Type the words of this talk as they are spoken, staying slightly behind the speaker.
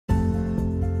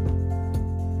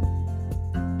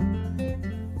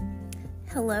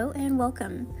Hello and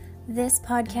welcome. This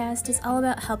podcast is all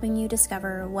about helping you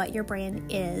discover what your brand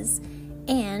is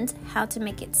and how to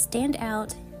make it stand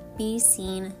out, be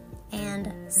seen,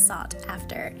 and sought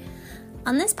after.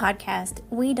 On this podcast,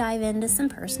 we dive into some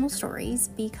personal stories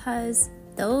because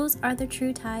those are the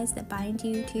true ties that bind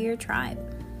you to your tribe,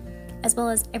 as well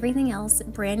as everything else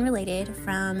brand related,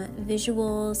 from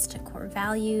visuals to core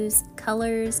values,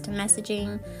 colors to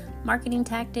messaging, marketing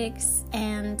tactics,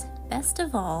 and best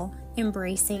of all,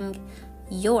 embracing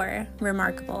your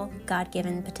remarkable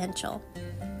God-given potential.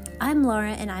 I'm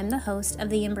Laura, and I'm the host of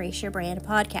the Embrace Your Brand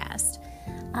podcast.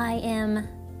 I am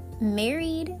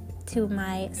married to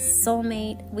my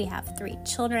soulmate. We have 3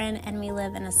 children, and we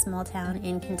live in a small town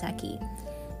in Kentucky.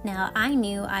 Now, I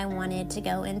knew I wanted to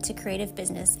go into creative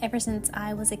business ever since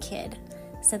I was a kid,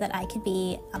 so that I could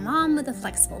be a mom with a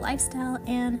flexible lifestyle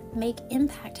and make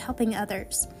impact helping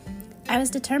others. I was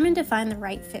determined to find the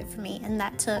right fit for me, and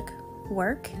that took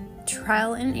work,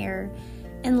 trial and error,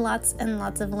 and lots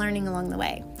of learning along the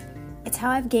way. It's how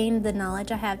I've gained the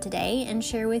knowledge I have today and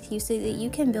share with you so that you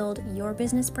can build your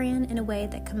business brand in a way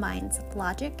that combines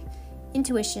logic,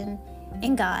 intuition,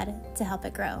 and God to help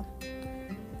it grow.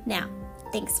 Now,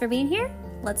 thanks for being here.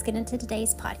 Let's get into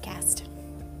today's podcast.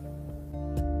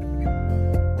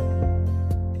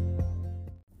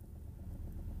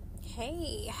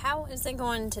 Hey, how is it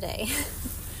going today?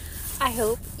 I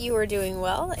hope you are doing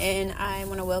well, and I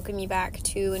want to welcome you back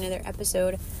to another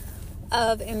episode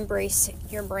of Embrace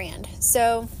Your Brand.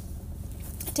 So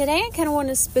today I kind of want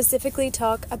to specifically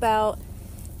talk about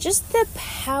just the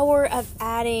power of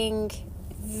adding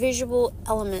visual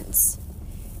elements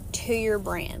to your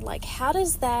brand. Like, how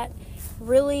does that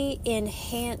really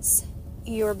enhance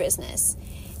your business?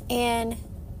 And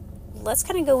let's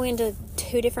kind of go into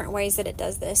 2 different ways that it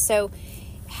does this. So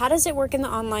how does it work in the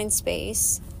online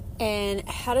space? And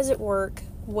how does it work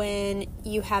when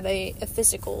you have a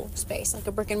physical space, like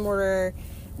a brick and mortar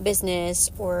business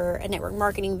or a network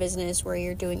marketing business where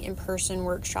you're doing in-person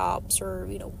workshops or,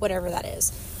 whatever that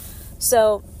is.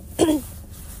 So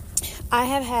I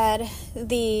have had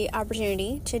the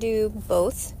opportunity to do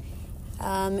both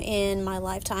in my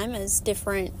lifetime as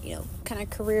different, kind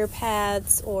of career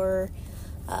paths or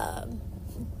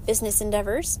business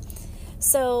endeavors.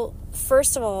 So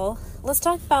first of all, let's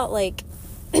talk about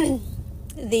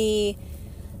the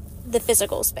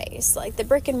physical space, like the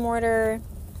brick and mortar.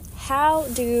 How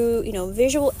do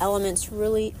visual elements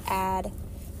really add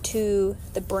to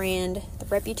the brand, the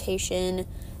reputation,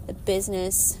 the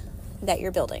business that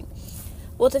you're building?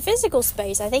 Well, the physical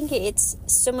space, I think it's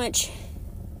so much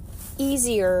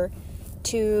easier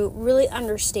to really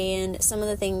understand some of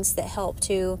the things that help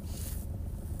to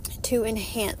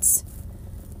enhance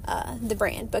the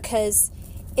brand, because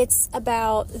it's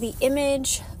about the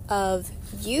image of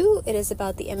you. It is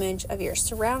about the image of your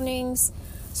surroundings.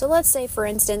 So let's say, for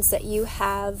instance, that you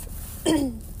have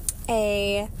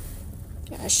a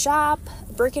shop,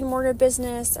 a brick and mortar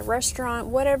business, a restaurant,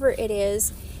 whatever it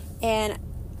is. And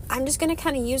I'm just going to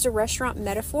kind of use a restaurant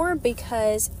metaphor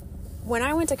because when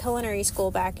I went to culinary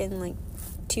school back in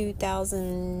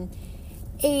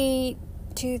 2008,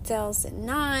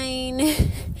 2009,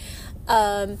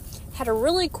 had a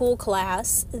really cool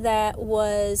class that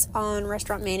was on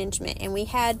restaurant management, and we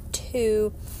had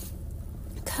to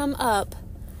come up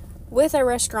with a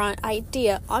restaurant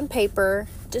idea on paper,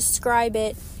 describe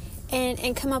it,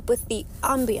 and come up with the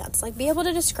ambiance, be able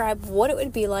to describe what it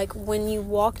would be like when you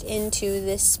walked into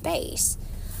this space,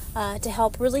 to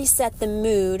help really set the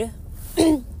mood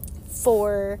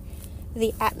for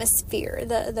the atmosphere,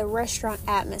 the restaurant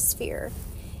atmosphere.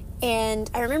 And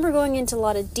I remember going into a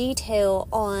lot of detail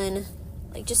on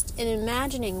just in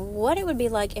imagining what it would be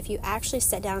like if you actually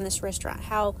sat down in this restaurant,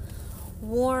 how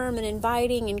warm and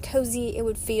inviting and cozy it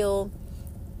would feel,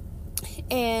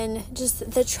 and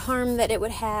just the charm that it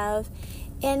would have.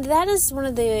 And that is one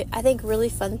of the, I think, really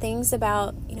fun things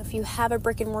about, if you have a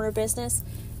brick and mortar business,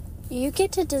 you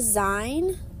get to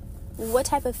design what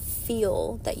type of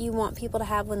feel that you want people to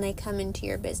have when they come into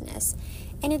your business.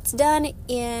 And it's done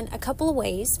in a couple of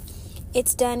ways.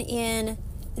 It's done in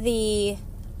the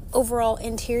overall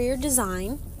interior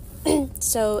design.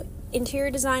 So interior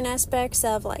design aspects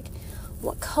of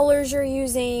what colors you're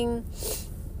using,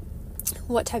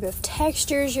 what type of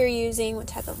textures you're using, what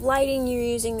type of lighting you're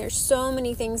using. There's so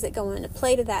many things that go into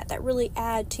play to that really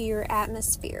add to your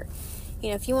atmosphere.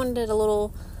 If you wanted a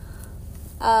little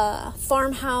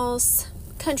farmhouse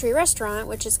country restaurant,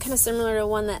 which is kind of similar to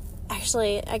one that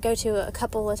actually I go to a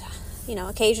couple of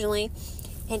occasionally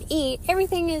and eat,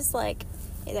 everything is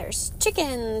There's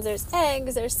chickens, there's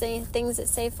eggs, there's things that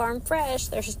say farm fresh,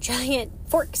 there's giant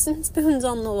forks and spoons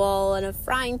on the wall, and a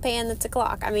frying pan that's a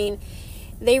clock. I mean,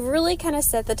 they really kind of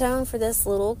set the tone for this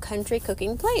little country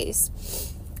cooking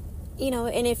place.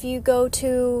 And if you go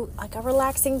to like a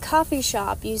relaxing coffee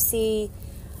shop, you see,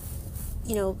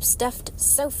 stuffed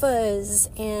sofas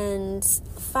and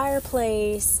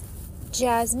fireplace,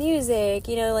 jazz music,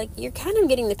 like you're kind of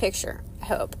getting the picture, I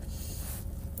hope,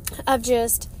 of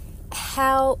just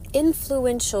how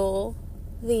influential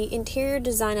the interior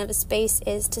design of a space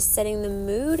is to setting the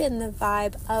mood and the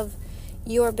vibe of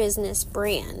your business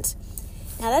brand.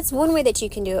 Now, that's one way that you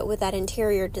can do it with that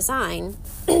interior design.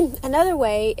 Another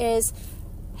way is,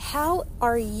 how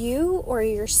are you or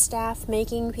your staff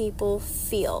making people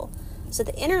feel? So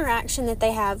the interaction that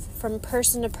they have from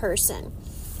person to person,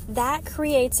 that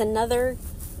creates another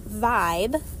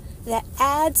vibe that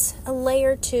adds a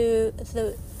layer to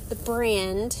the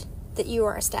brand that you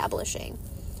are establishing.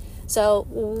 So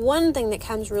one thing that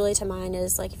comes really to mind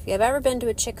is, like, if you've ever been to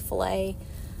a Chick-fil-A,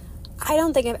 I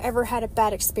don't think I've ever had a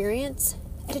bad experience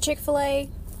at a Chick-fil-A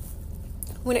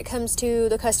when it comes to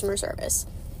the customer service.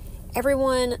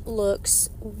 Everyone looks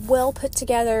well put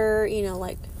together,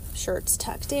 like shirts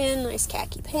tucked in, nice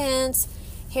khaki pants,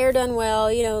 hair done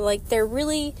well, like they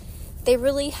really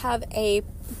have a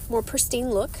more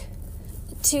pristine look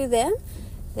to them.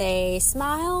 They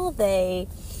smile, they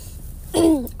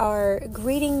are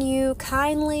greeting you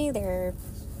kindly, they're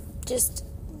just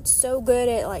so good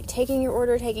at like taking your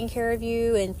order, taking care of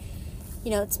you, and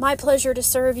it's my pleasure to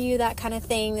serve you, that kind of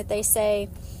thing that they say.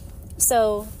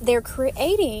 So they're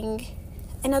creating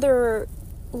another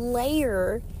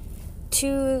layer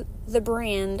to the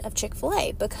brand of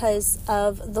Chick-fil-A because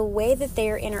of the way that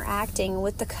they're interacting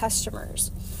with the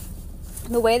customers,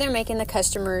 the way they're making the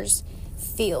customers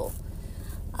feel.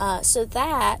 So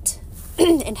that,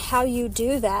 and how you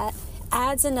do that,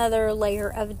 adds another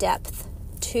layer of depth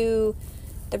to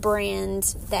the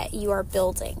brand that you are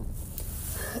building.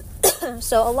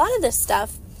 So a lot of this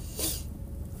stuff,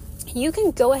 you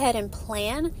can go ahead and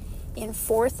plan in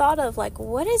forethought of, like,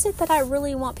 what is it that I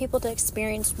really want people to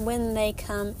experience when they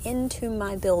come into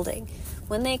my building,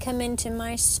 when they come into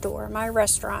my store, my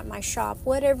restaurant, my shop,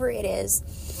 whatever it is.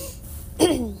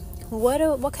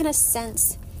 What kind of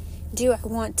sense do I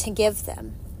want to give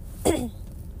them?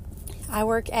 I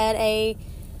work at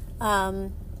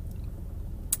an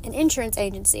insurance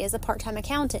agency as a part-time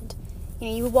accountant.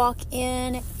 You walk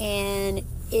in and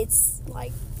it's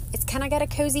kind of got a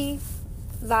cozy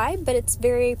vibe, but it's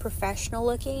very professional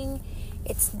looking.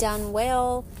 It's done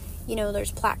well.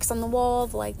 There's plaques on the wall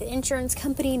of like the insurance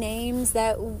company names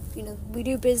that we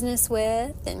do business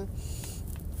with, and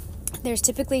there's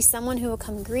typically someone who will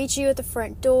come greet you at the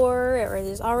front door, or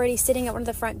is already sitting at one of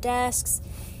the front desks.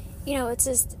 It's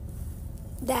just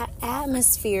that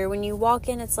atmosphere when you walk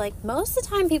in. It's like most of the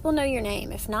time people know your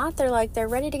name. If not, they're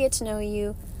ready to get to know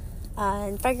you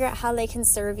and figure out how they can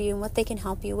serve you and what they can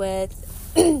help you with.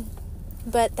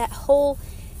 But that whole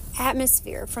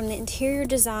atmosphere, from the interior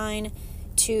design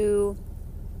to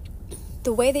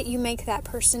the way that you make that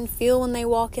person feel when they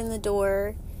walk in the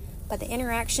door, by the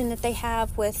interaction that they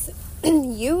have with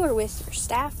you or with your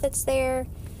staff that's there,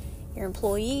 your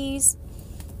employees,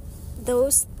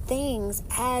 those things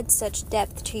add such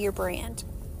depth to your brand.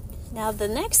 Now, the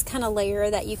next kind of layer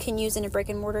that you can use in a brick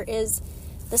and mortar is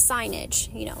the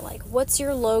signage. Like, what's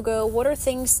your logo? What are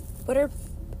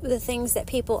the things that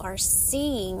people are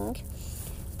seeing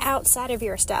outside of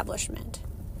your establishment?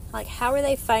 Like, how are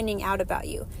they finding out about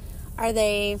you? Are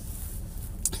they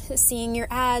seeing your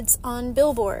ads on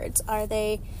billboards? Are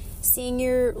they seeing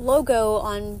your logo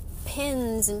on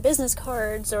pins and business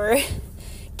cards or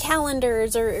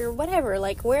calendars or whatever?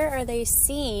 Like, where are they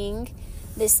seeing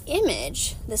this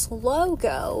image, this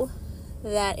logo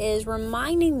that is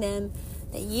reminding them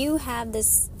that you have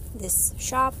this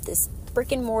shop, this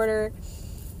brick and mortar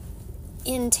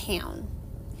in town,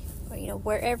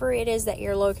 wherever it is that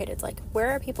you're located? It's like,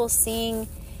 where are people seeing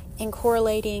and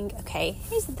correlating? Okay,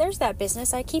 there's that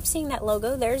business. I keep seeing that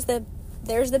logo. There's the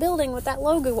building with that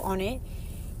logo on it.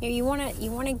 You want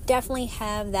to definitely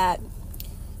have that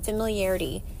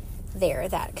familiarity there,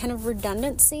 that kind of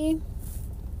redundancy.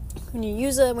 When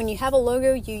you have a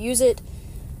logo, you use it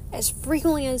as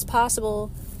frequently as possible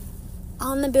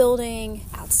on the building,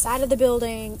 outside of the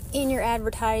building, in your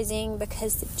advertising,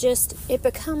 because it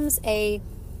becomes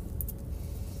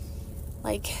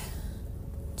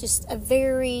just a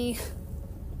very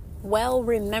well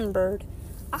remembered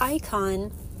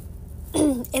icon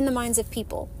in the minds of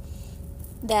people,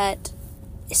 that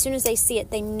as soon as they see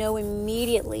it, they know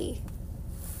immediately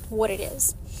what it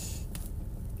is.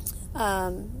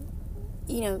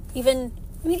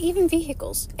 even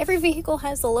vehicles. Every vehicle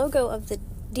has the logo of the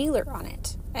dealer on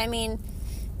it. I mean,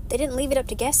 they didn't leave it up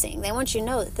to guessing. They want you to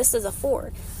know that this is a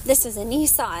Ford, this is a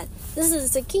Nissan, this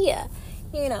is a Kia.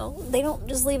 They don't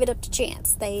just leave it up to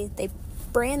chance. They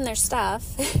brand their stuff,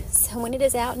 so when it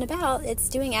is out and about, it's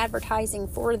doing advertising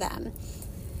for them.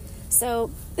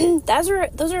 So those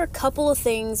are a couple of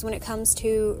things when it comes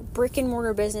to brick and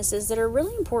mortar businesses that are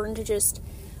really important to just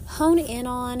hone in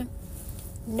on.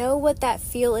 Know what that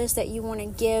feel is that you want to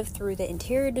give through the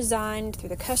interior design, through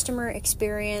the customer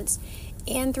experience,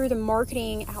 and through the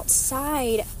marketing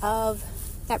outside of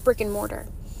that brick and mortar.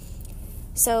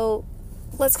 So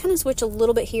let's kind of switch a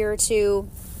little bit here to,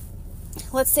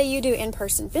 let's say you do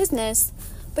in-person business,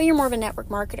 but you're more of a network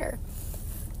marketer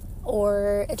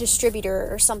or a distributor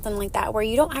or something like that, where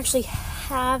you don't actually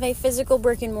have a physical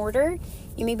brick and mortar.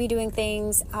 You may be doing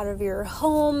things out of your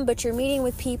home, but you're meeting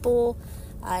with people.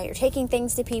 You're taking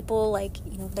things to people, like,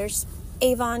 there's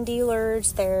Avon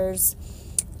dealers, there's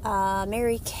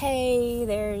Mary Kay,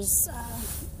 there's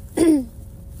health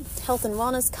and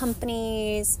wellness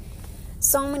companies,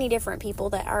 so many different people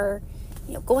that are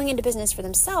going into business for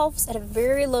themselves at a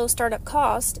very low startup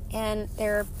cost, and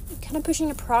they're kind of pushing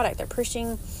a product. They're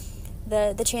pushing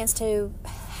the chance to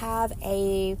have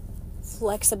a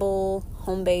flexible,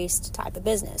 home-based type of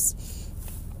business.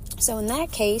 So in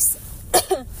that case,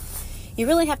 you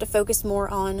really have to focus more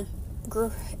on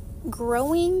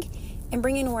growing and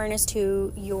bringing awareness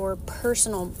to your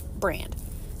personal brand.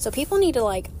 So people need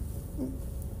to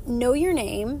know your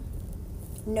name,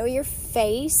 know your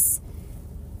face,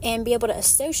 and be able to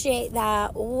associate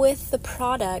that with the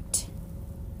product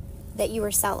that you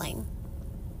are selling.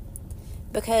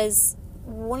 Because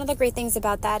one of the great things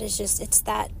about that is just it's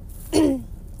that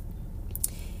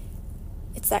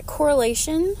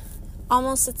correlation.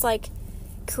 Almost, it's like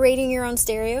creating your own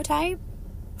stereotype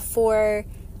for,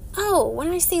 when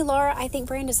I see Laura, I think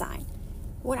brand design.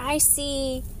 When I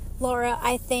see Laura,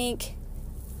 I think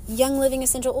Young Living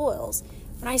essential oils.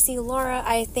 When I see Laura,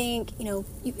 I think, you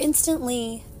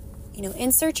instantly,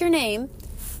 insert your name.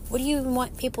 What do you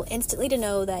want people instantly to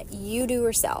know that you do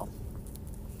or sell?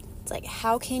 It's like,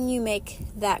 how can you make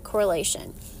that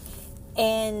correlation?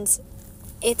 And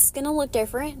it's going to look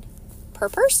different per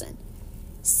person.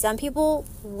 Some people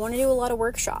want to do a lot of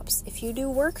workshops. If you do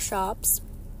workshops,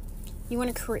 you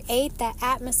want to create that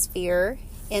atmosphere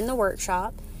in the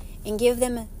workshop and give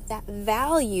them that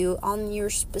value on your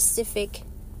specific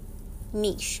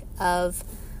niche of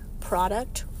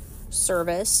product,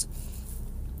 service,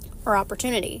 or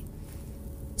opportunity.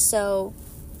 So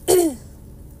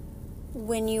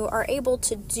when you are able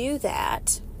to do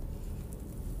that,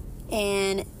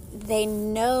 and they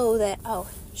know that,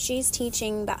 she's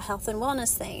teaching about health and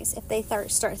wellness things, if they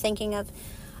start thinking of,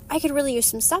 I could really use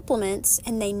some supplements,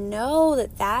 and they know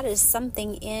that that is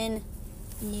something in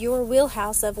your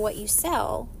wheelhouse of what you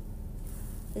sell,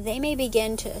 they may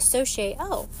begin to associate,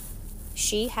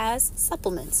 she has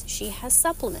supplements. She has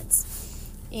supplements.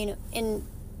 And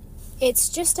it's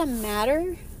just a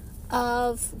matter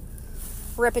of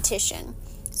repetition.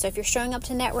 So if you're showing up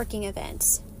to networking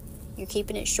events, you're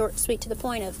keeping it short, sweet, to the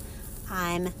point of,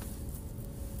 I'm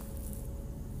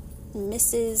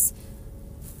Mrs.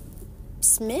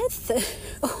 Smith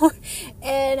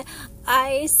and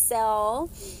I sell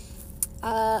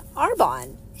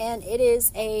Arbonne, and it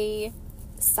is a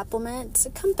supplement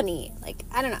company.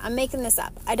 I don't know, I'm making this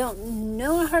up. I don't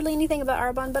know hardly anything about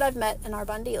Arbonne, but I've met an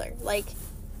Arbonne dealer.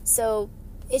 So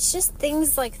it's just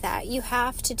things like that. You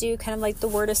have to do kind of like the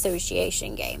word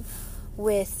association game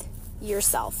with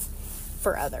yourself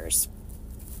for others.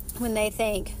 When they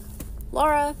think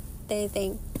Laura, they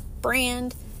think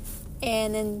brand,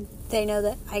 and then they know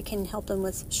that I can help them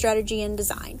with strategy and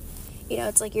design.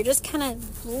 It's like you're just kind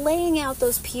of laying out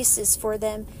those pieces for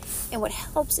them, and what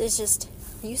helps is just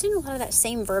using a lot of that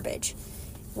same verbiage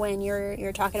when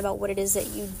you're talking about what it is that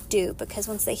you do, because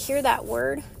once they hear that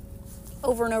word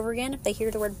over and over again, if they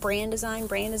hear the word brand design,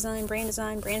 brand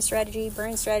strategy,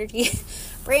 brand, they're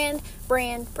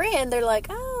like,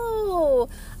 I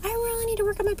really need to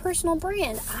work on my personal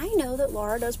brand. I know that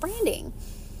Laura does branding.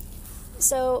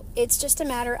 So it's just a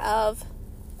matter of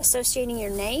associating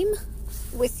your name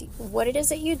with what it is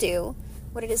that you do,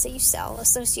 what it is that you sell,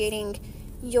 associating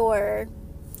your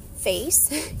face,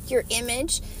 your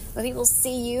image. When people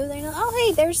see you, they know,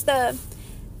 hey, there's the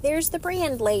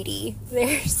brand lady,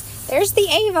 there's the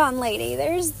Avon lady,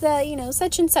 there's the,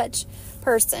 such and such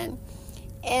person.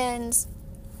 And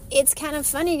it's kind of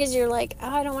funny because you're like,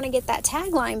 I don't want to get that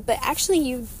tagline, but actually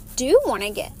you do want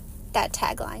to get that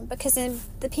tagline, because then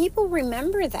the people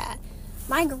remember that.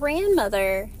 My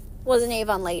grandmother was an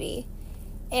Avon lady,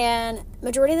 And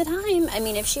majority of the time, I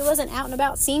mean, if she wasn't out and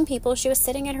about seeing people, she was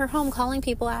sitting at her home calling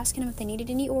people, asking them if they needed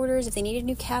any orders, if they needed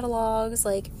new catalogs.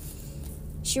 Like,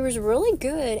 she was really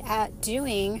good at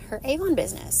doing her Avon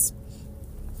business.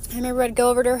 I remember I'd go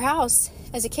over to her house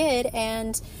as a kid,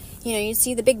 and, you know, you'd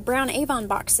see the big brown Avon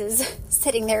boxes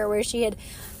sitting there where she had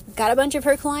got a bunch of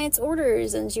her clients'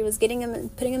 orders, and she was getting them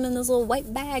and putting them in those little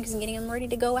white bags and getting them ready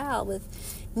to go out with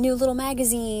new little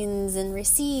magazines and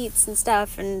receipts and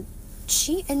stuff. And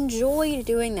she enjoyed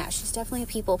doing that. She's definitely a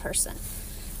people person.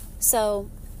 So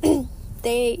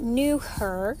they knew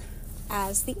her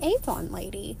as the Avon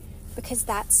lady because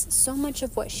that's so much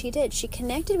of what she did. She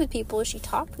connected with people, she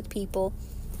talked with people,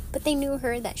 but they knew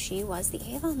her that she was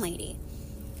the Avon lady.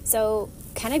 So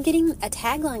kind of getting a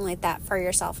tagline like that for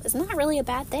yourself is not really a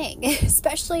bad thing,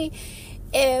 especially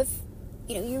if,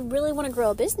 you know, you really want to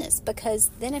grow a business,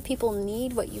 because then if people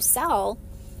need what you sell,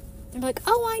 they're like,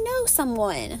 oh, I know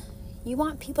someone. You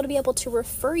want people to be able to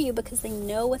refer you because they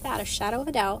know without a shadow of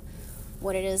a doubt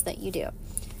what it is that you do.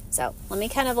 So let me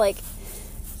kind of like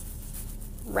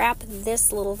wrap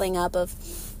this little thing up of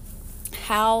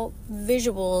how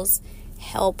visuals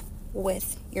help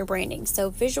with your branding. So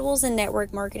visuals and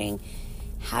network marketing,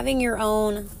 having your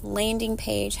own landing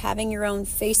page, having your own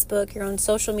Facebook, your own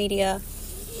social media,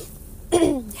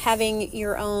 having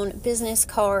your own business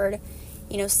card,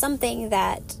 you know, something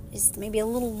that is maybe a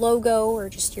little logo or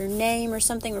just your name or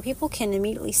something where people can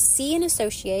immediately see and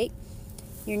associate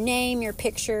your name, your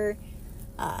picture,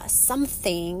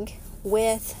 something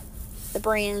with the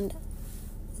brand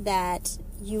that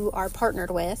you are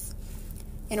partnered with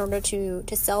in order to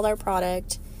sell their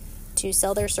product, to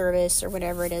sell their service, or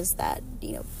whatever it is that,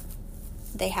 you know,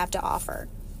 they have to offer.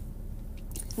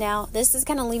 Now, this is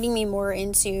kind of leading me more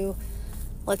into,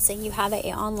 let's say you have an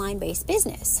online-based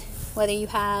business, whether you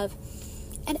have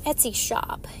an Etsy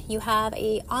shop, you have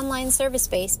a online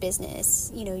service-based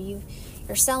business, you know,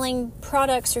 you're selling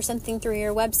products or something through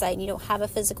your website and you don't have a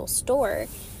physical store,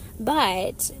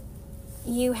 but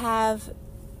you have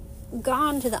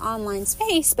gone to the online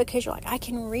space because you're like, I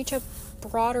can reach a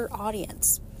broader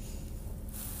audience.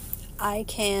 I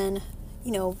can,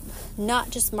 you know, not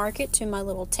just market to my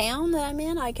little town that I'm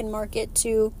in, I can market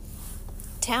to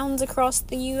towns across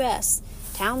the U.S.,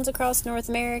 towns across North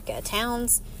America,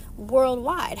 towns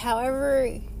worldwide.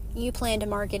 However you plan to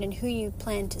market and who you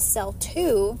plan to sell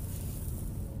to,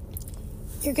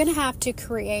 you're going to have to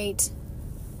create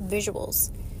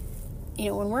visuals. You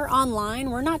know, when we're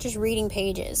online, we're not just reading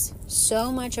pages.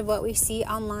 So much of what we see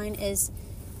online is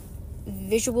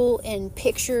visual and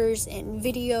pictures and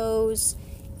videos.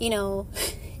 You know,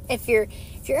 if you're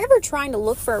ever trying to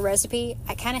look for a recipe,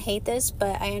 I kind of hate this,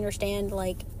 but I understand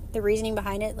like the reasoning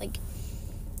behind it. Like,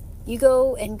 you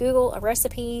go and Google a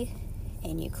recipe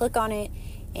and you click on it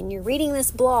and you're reading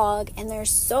this blog and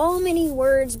there's so many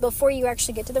words before you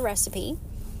actually get to the recipe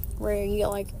where you're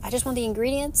like, I just want the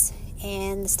ingredients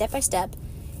and the step-by-step.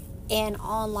 And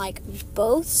on like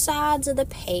both sides of the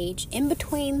page, in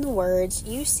between the words,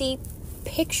 you see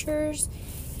pictures.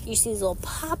 You see these little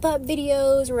pop-up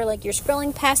videos where like you're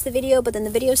scrolling past the video, but then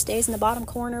the video stays in the bottom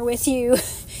corner with you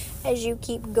as you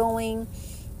keep going.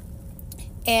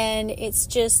 And it's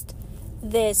just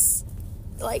this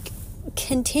like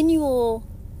continual,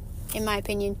 in my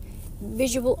opinion,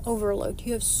 visual overload.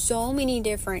 You have so many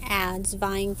different ads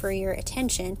vying for your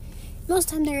attention. Most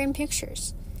of the time they're in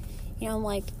pictures. You know,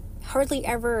 like hardly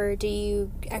ever do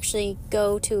you actually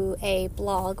go to a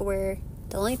blog where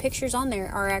the only pictures on there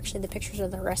are actually the pictures of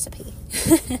the recipe.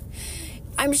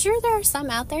 I'm sure there are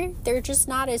some out there. They're just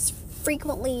not as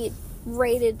frequently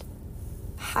rated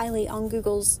highly on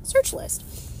Google's search list.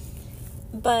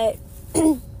 But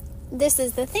this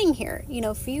is the thing here. You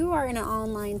know, if you are in an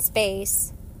online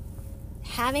space,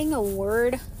 having a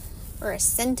word or a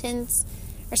sentence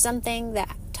or something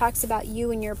that talks about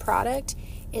you and your product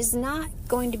is not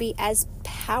going to be as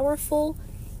powerful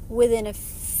within a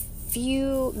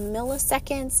few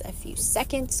milliseconds, a few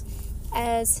seconds,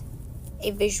 as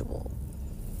a visual.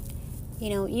 You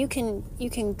know, you can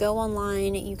go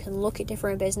online, you can look at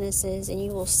different businesses, and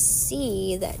you will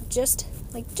see that just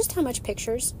how much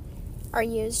pictures are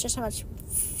used, just how much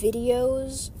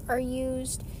videos are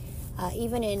used,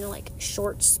 even in like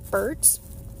short spurts,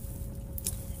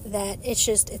 that it's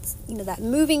you know, that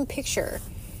moving picture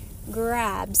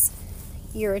grabs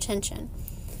your attention.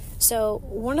 So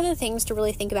one of the things to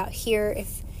really think about here,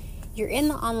 if you're in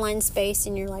the online space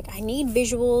and you're like, I need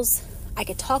visuals, I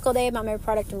could talk all day about my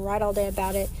product and write all day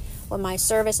about it, what my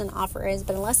service and offer is,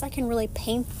 but unless I can really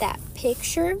paint that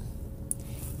picture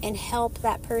and help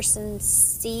that person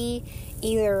see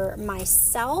either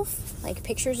myself, like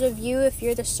pictures of you if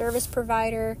you're the service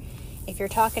provider, if you're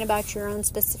talking about your own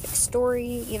specific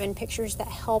story, even pictures that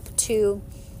help to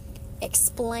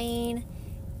explain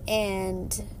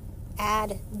and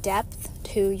add depth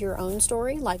to your own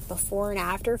story, like before and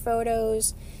after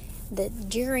photos, the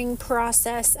during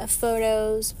process of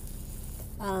photos,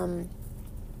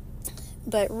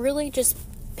 but really just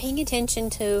paying attention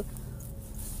to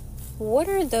what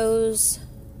are those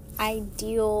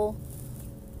ideal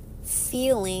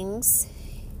feelings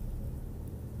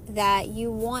that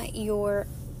you want your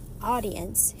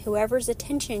audience, whoever's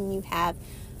attention you have,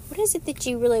 what is it that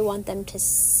you really want them to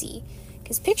see?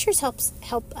 Because pictures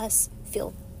help us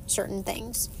feel certain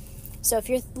things. So if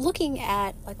you're looking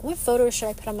at, like, what photos should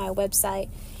I put on my website,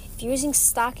 if you're using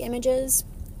stock images,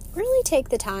 really take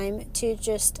the time to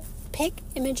just pick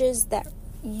images that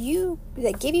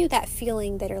give you that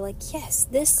feeling, that are like, yes,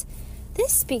 this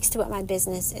speaks to what my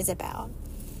business is about.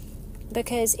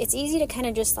 Because it's easy to kind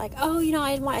of just like, oh,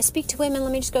 I speak to women,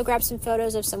 let me just go grab some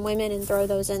photos of some women and throw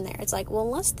those in there. It's like, well,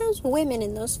 unless those women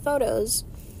in those photos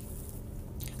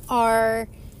are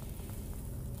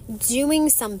doing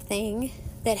something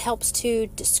that helps to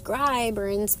describe or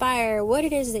inspire what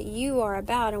it is that you are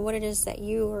about and what it is that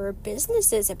your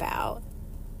business is about,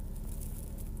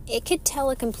 it could tell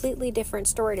a completely different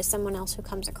story to someone else who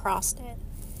comes across it.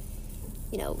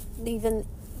 Even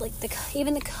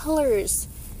the colors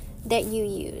that you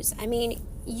use. I mean,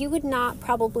 you would not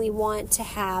probably want to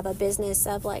have a business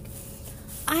of like,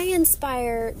 I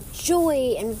inspire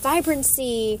joy and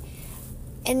vibrancy,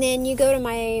 and then you go to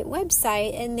my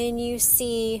website and then you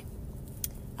see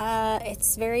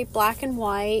it's very black and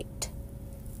white,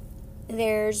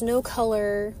 there's no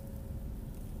color,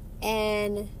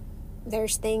 and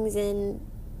there's things in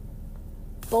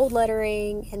bold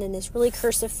lettering and then this really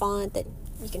cursive font that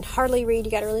you can hardly read,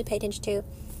 you got to really pay attention to.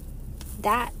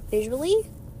 That visually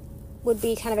would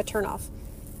be kind of a turnoff,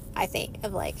 I think,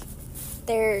 of like,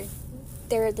 they're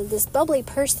this bubbly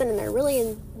person and they're really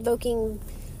invoking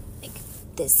like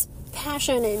this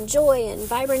passion and joy and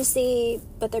vibrancy,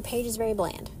 but their page is very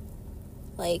bland.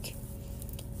 Like,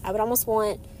 I would almost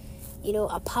want,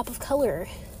 a pop of color,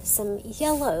 some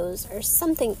yellows or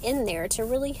something in there to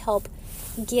really help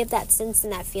give that sense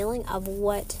and that feeling of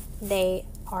what they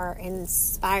are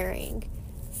inspiring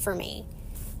for me,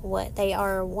 what they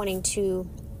are wanting to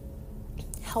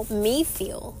help me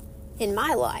feel in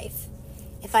my life.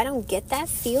 If I don't get that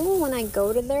feel when I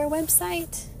go to their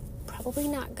website, probably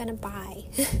not gonna buy.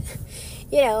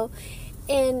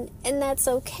 And that's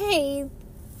okay,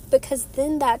 because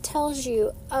then that tells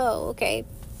you, oh, okay,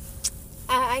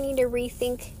 I need to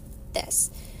rethink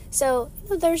this. So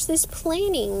there's this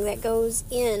planning that goes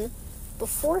in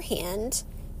beforehand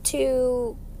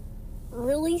to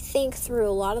really think through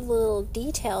a lot of the little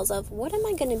details of what am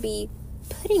I going to be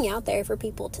putting out there for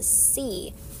people to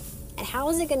see, and how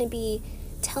is it going to be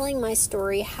telling my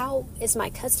story, how is my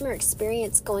customer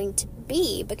experience going to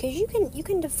be, because you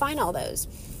can define all those.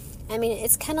 I mean,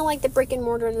 it's kind of like the brick and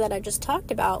mortar that I just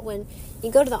talked about. When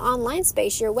you go to the online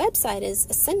space, your website is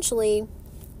essentially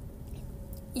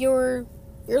your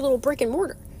little brick and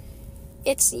mortar.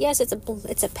 It's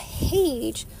a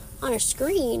page on a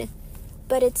screen,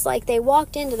 but it's like they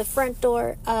walked into the front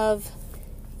door of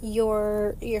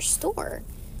your store.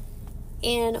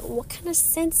 And what kind of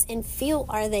sense and feel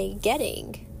are they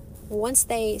getting once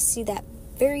they see that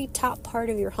very top part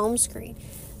of your home screen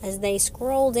as they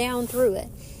scroll down through it?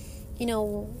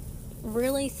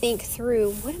 Really think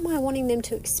through, what am I wanting them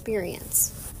to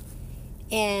experience?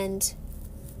 And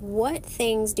what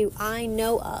things do I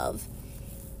know of,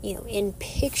 in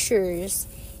pictures,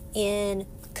 in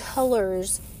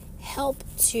colors, help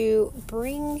to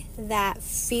bring that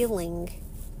feeling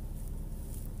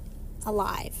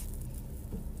alive?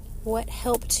 What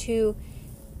helps to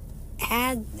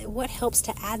add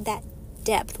that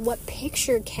depth? What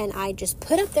picture can I just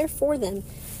put up there for them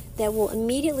that will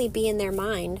immediately be in their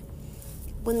mind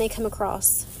when they come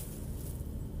across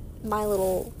my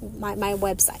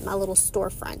website, my little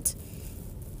storefront?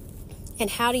 And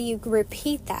how do you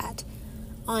repeat that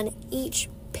on each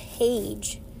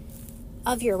page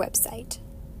of your website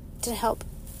to help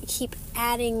keep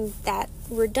adding that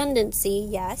redundancy?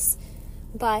 Yes,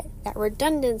 but that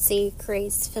redundancy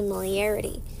creates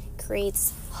familiarity,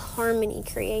 creates harmony,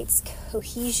 creates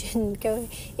cohesion.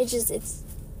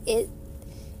 It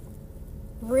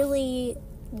really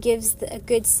gives a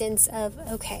good sense of,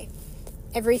 okay,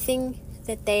 everything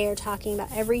that they are talking about,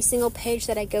 every single page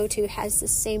that I go to has the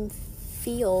same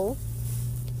feel,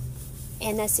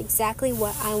 and that's exactly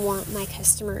what I want my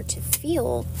customer to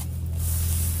feel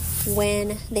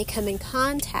when they come in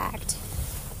contact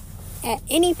at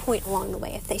any point along the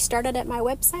way. If they started at my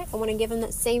website, I want to give them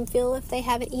that same feel. If they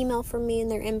have an email from me in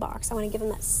their inbox, I want to give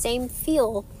them that same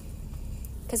feel,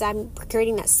 because I'm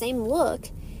creating that same look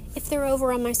if they're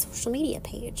over on my social media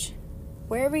page.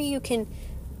 Wherever you can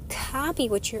copy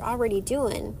what you're already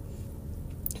doing,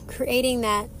 creating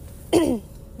that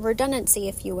redundancy,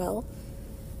 if you will,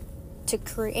 to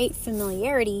create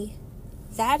familiarity,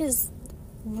 that is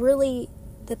really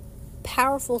the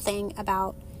powerful thing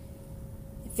about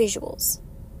visuals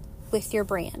with your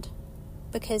brand,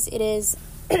 because it is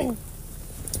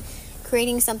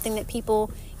creating something that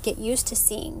people get used to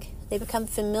seeing, they become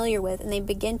familiar with, and they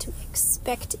begin to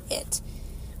expect it.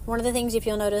 One of the things, if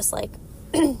you'll notice, like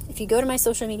if you go to my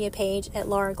social media page at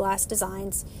Laura Glass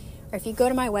Designs, or if you go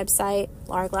to my website,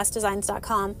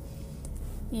 lauraglassdesigns.com,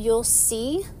 you'll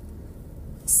see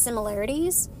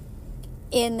similarities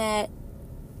in that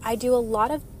I do a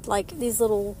lot of like these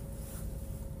little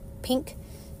pink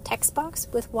text box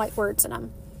with white words in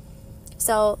them.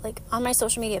 So like on my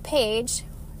social media page,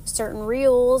 certain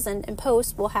reels and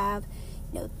posts will have,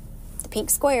 the pink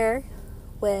square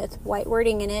with white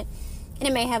wording in it, and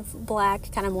it may have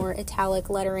black, kind of more italic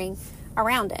lettering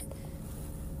around it.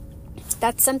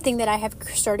 That's something that I have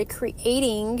started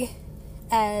creating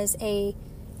as a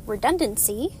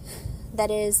redundancy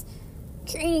that is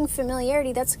creating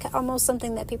familiarity. That's almost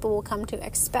something that people will come to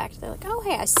expect. They're like, oh,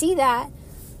 hey, I see that.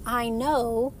 I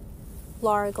know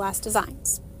Laura Glass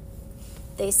Designs.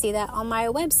 They see that on my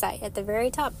website at the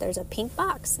very top. There's a pink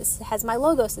box. This has my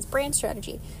logo, says brand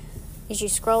strategy. As you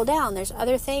scroll down, there's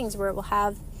other things where it will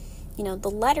have,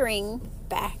 the lettering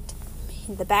backed.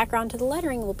 The background to the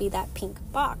lettering will be that pink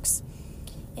box.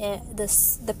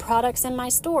 The products in my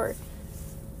store,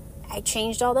 I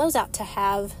changed all those out to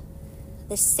have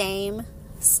the same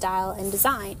style and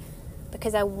design,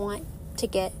 because I want to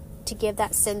give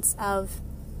that sense of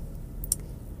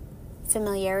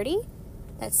familiarity,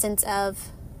 that sense of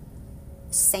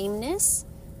sameness,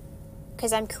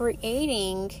 because I'm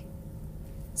creating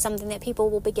something that people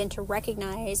will begin to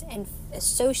recognize and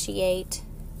associate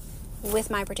with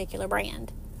my particular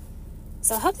brand.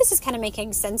 So I hope this is kind of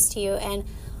making sense to you. And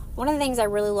one of the things I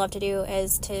really love to do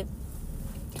is to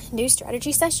do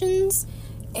strategy sessions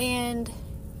and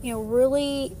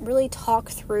really talk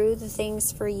through the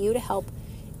things for you to help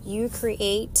you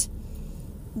create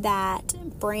that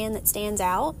brand that stands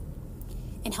out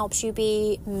and helps you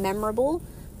be memorable,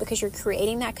 because you're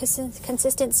creating that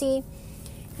consistency.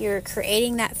 You're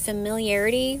creating that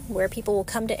familiarity where people will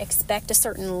come to expect a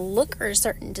certain look or a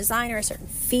certain design or a certain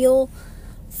feel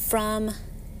from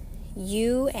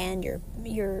you and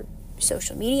your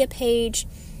social media page,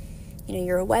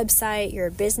 your website, your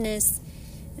business.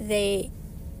 They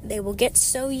will get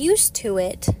so used to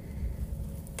it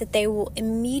that they will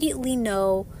immediately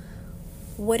know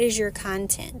what is your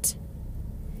content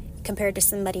compared to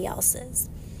somebody else's.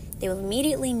 They will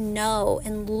immediately know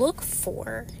and look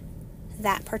for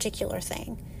that particular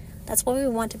thing. That's what we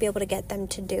want to be able to get them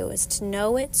to do, is to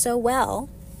know it so well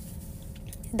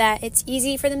that it's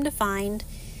easy for them to find,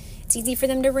 it's easy for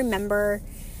them to remember.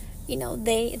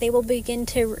 They will begin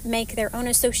to make their own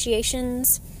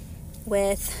associations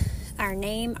with our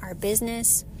name, our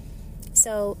business.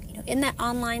 So, in that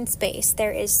online space,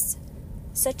 there is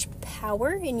such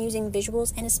power in using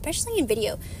visuals, and especially in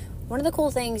video. One of the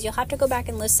cool things, you'll have to go back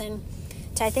and listen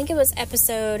to, I think it was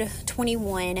episode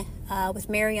 21 with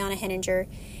Mariana Henninger,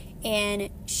 and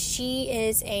she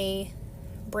is a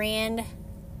brand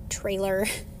trailer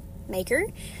maker.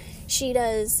 She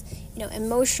does,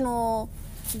 emotional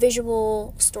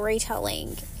visual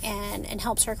storytelling and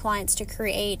helps her clients to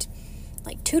create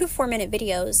like 2 to 4 minute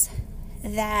videos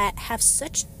that have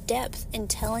such depth in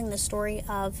telling the story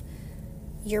of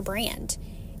your brand.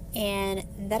 And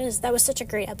that was such a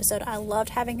great episode. I loved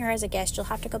having her as a guest. You'll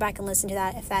have to go back and listen to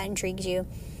that if that intrigues you.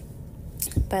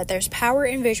 But there's power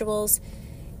in visuals,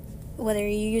 whether you're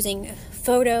using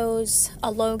photos,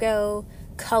 a logo,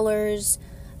 colors,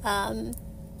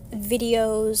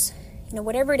 videos,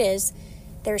 whatever it is,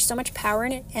 there's so much power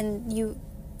in it, and you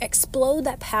explode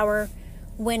that power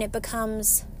when it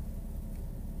becomes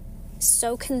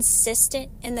so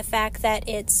consistent in the fact that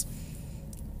it's,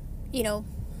 I'm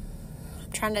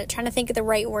trying to think of the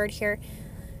right word here,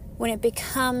 when it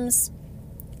becomes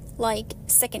like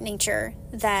second nature,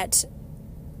 that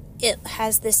it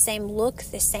has the same look,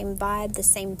 the same vibe, the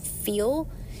same feel.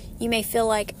 You may feel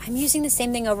like I'm using the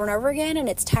same thing over and over again and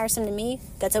it's tiresome to me.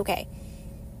 That's okay.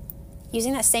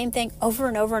 Using that same thing over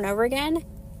and over and over again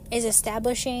is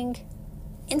establishing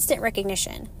instant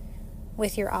recognition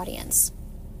with your audience.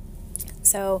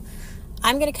 So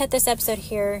I'm going to cut this episode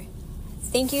here.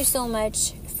 Thank you so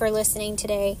much for listening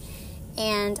today.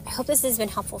 And I hope this has been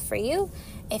helpful for you.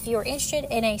 If you're interested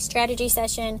in a strategy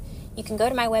session, you can go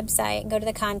to my website, go to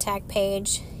the contact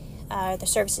page, the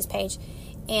services page,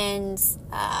 and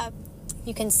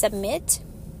you can submit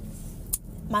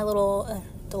my little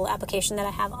application that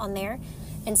I have on there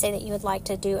and say that you would like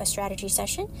to do a strategy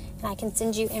session, and I can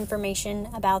send you information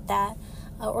about that.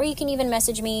 Or you can even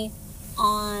message me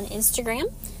on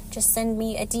Instagram. Just send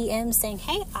me a DM saying,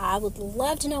 hey, I would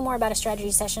love to know more about a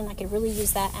strategy session. I could really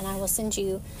use that, and I will send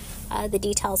you the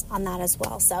details on that as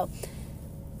well. So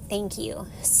thank you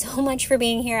so much for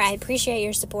being here. I appreciate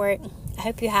your support. I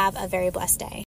hope you have a very blessed day.